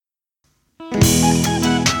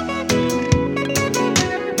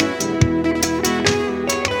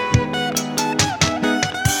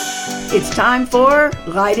It's time for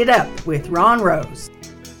Light It Up with Ron Rose.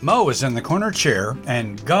 Mo is in the corner chair,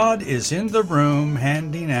 and God is in the room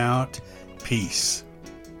handing out peace.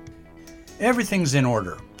 Everything's in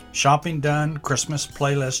order. Shopping done, Christmas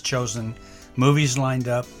playlist chosen, movies lined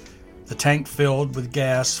up, the tank filled with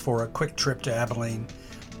gas for a quick trip to Abilene.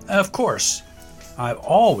 Of course, I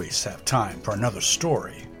always have time for another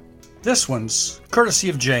story. This one's courtesy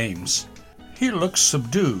of James. He looks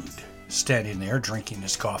subdued, standing there drinking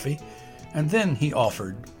his coffee, and then he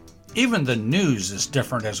offered, "Even the news is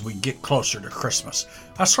different as we get closer to Christmas.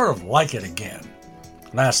 I sort of like it again.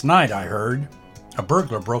 Last night I heard a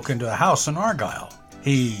burglar broke into a house in Argyle.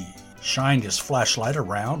 He shined his flashlight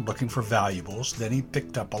around looking for valuables, then he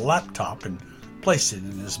picked up a laptop and placed it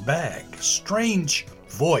in his bag. A strange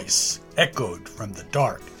voice echoed from the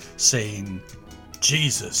dark, saying,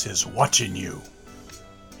 'Jesus is watching you.'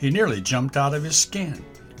 He nearly jumped out of his skin,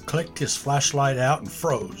 clicked his flashlight out and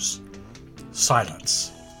froze.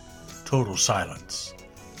 Silence. Total silence.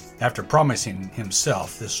 After promising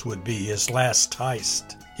himself this would be his last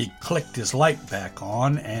heist, he clicked his light back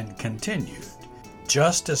on and continued.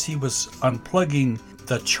 Just as he was unplugging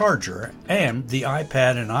the charger and the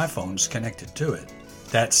iPad and iPhones connected to it,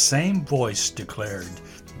 that same voice declared,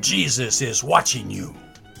 'Jesus is watching you.'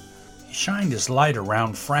 He shined his light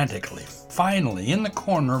around frantically. Finally, in the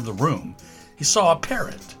corner of the room, he saw a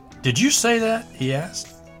parrot. 'Did you say that?' he asked.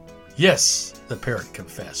 'Yes,' the parrot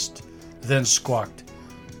confessed, then squawked,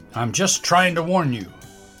 'I'm just trying to warn you.'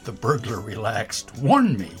 The burglar relaxed.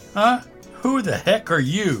 'Warn me, huh? Who the heck are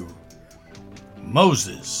you?'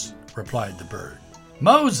 'Moses,' replied the bird.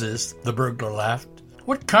 'Moses?' the burglar laughed.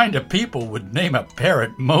 'What kind of people would name a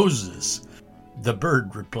parrot Moses?' The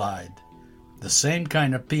bird replied, 'The same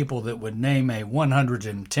kind of people that would name a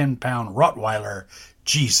 110-pound Rottweiler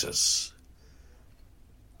Jesus.'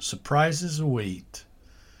 Surprises await.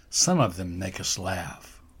 Some of them make us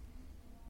laugh.